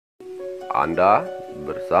Anda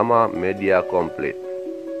bersama media Komplit.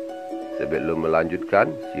 Sebelum melanjutkan,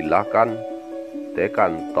 silakan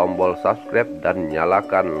tekan tombol subscribe dan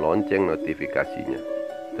nyalakan lonceng notifikasinya.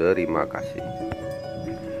 Terima kasih.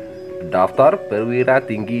 Daftar perwira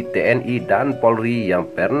tinggi TNI dan Polri yang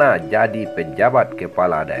pernah jadi penjabat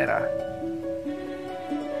kepala daerah.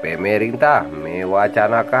 Pemerintah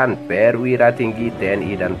mewacanakan perwira tinggi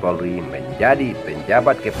TNI dan Polri menjadi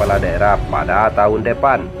penjabat kepala daerah pada tahun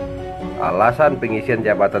depan. Alasan pengisian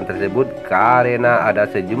jabatan tersebut karena ada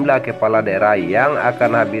sejumlah kepala daerah yang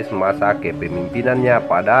akan habis masa kepemimpinannya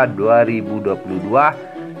pada 2022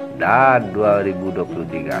 dan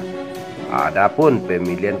 2023. Adapun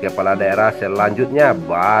pemilihan kepala daerah selanjutnya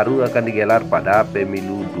baru akan digelar pada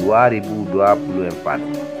pemilu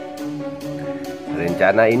 2024.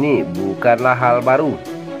 Rencana ini bukanlah hal baru.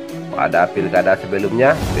 Pada pilkada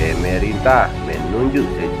sebelumnya, pemerintah menunjuk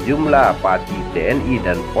sejumlah pati TNI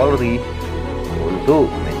dan Polri untuk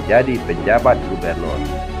menjadi penjabat gubernur.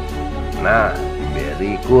 Nah,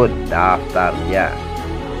 berikut daftarnya.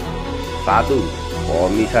 1.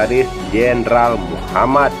 Komisaris Jenderal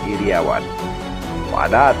Muhammad Iriawan.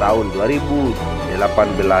 Pada tahun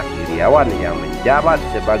 2018, Iriawan yang menjabat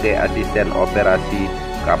sebagai asisten operasi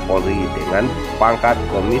Kapolri dengan pangkat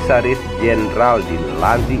Komisaris Jenderal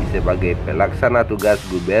dilantik sebagai pelaksana tugas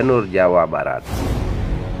Gubernur Jawa Barat.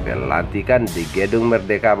 Pelantikan di Gedung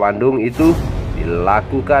Merdeka Bandung itu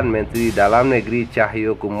dilakukan Menteri Dalam Negeri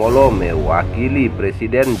Cahyokumolo mewakili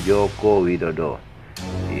Presiden Joko Widodo.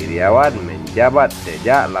 Iriawan menjabat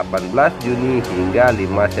sejak 18 Juni hingga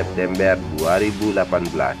 5 September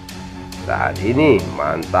 2018. Saat ini,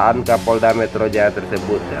 mantan Kapolda Metro Jaya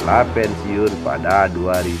tersebut telah pensiun pada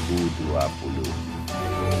 2020.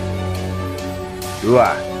 2.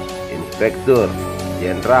 Inspektur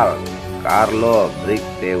Jenderal Carlo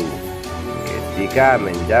Bricteu. Ketika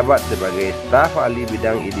menjabat sebagai staf ahli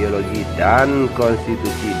bidang ideologi dan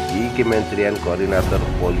konstitusi di Kementerian Koordinator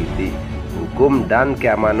Politik, Hukum dan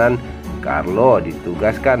Keamanan, Carlo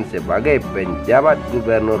ditugaskan sebagai penjabat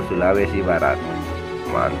Gubernur Sulawesi Barat.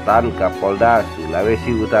 Mantan Kapolda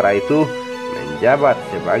Sulawesi Utara itu menjabat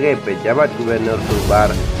sebagai penjabat Gubernur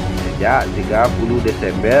Sulbar sejak 30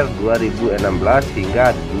 Desember 2016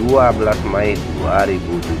 hingga 12 Mei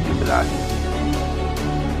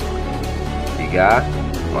 2017. 3.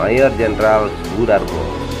 Mayor Jenderal Sudarmo.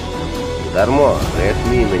 Sudarmo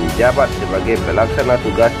resmi menjabat sebagai pelaksana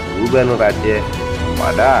tugas Gubernur Aceh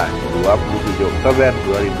pada 27 Oktober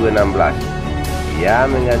 2016. Ia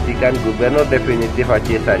menggantikan gubernur definitif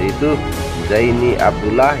Aceh saat itu, Zaini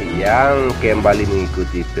Abdullah, yang kembali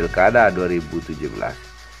mengikuti pilkada 2017.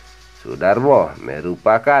 Sudarmo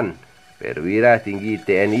merupakan perwira tinggi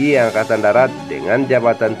TNI Angkatan Darat dengan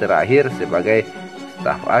jabatan terakhir sebagai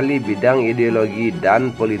staf ahli bidang ideologi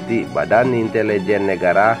dan politik Badan Intelijen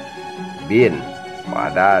Negara (BIN).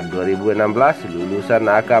 Pada 2016, lulusan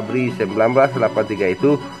Akabri 1983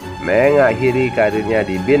 itu mengakhiri karirnya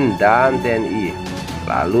di BIN dan TNI,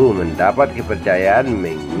 lalu mendapat kepercayaan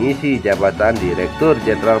mengisi jabatan Direktur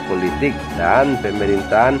Jenderal Politik dan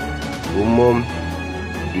Pemerintahan Umum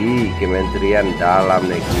di Kementerian Dalam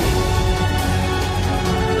Negeri.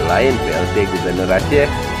 Selain PLT Gubernur Aceh,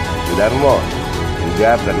 Sudarmo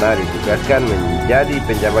juga pernah ditugaskan menjadi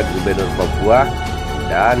penjabat Gubernur Papua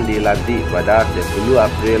dan dilantik pada 10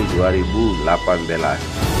 April 2018.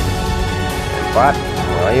 4.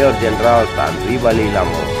 Mayor Jenderal Tantri Bali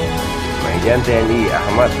Lamo. Majen TNI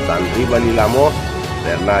Ahmad Tantri Bali Lamo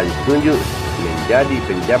pernah ditunjuk menjadi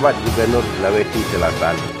penjabat Gubernur Sulawesi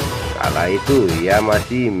Selatan. Kala itu ia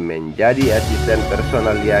masih menjadi asisten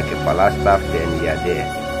personalia Kepala Staf TNI AD.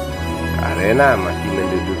 Karena masih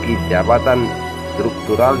menduduki jabatan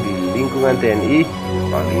struktural di lingkungan TNI,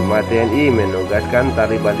 Panglima TNI menugaskan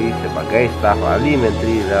Tantri Bali sebagai staf ahli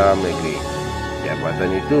Menteri Dalam Negeri.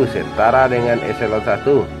 Jabatan itu setara dengan eselon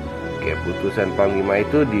 1. Keputusan Panglima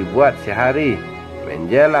itu dibuat sehari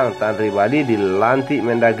menjelang Tantri Bali dilantik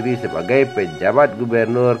Mendagri sebagai penjabat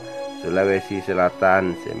Gubernur Sulawesi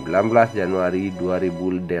Selatan 19 Januari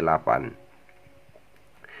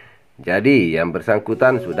 2008. Jadi yang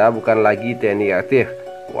bersangkutan sudah bukan lagi TNI aktif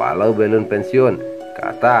walau belum pensiun,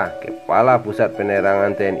 kata Kepala Pusat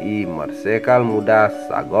Penerangan TNI Marsikal Muda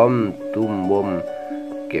Sagom Tumbom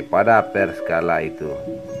kepada pers kala itu.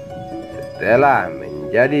 Setelah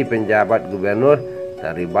menjadi penjabat gubernur,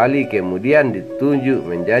 Tantri Bali kemudian ditunjuk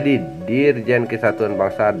menjadi Dirjen Kesatuan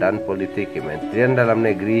Bangsa dan Politik Kementerian Dalam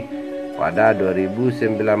Negeri pada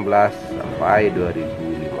 2019 sampai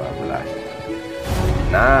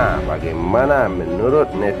 2015. Nah, bagaimana menurut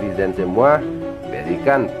netizen semua?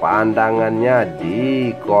 Berikan pandangannya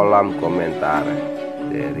di kolom komentar.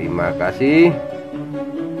 Terima kasih.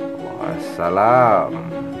 Wassalam.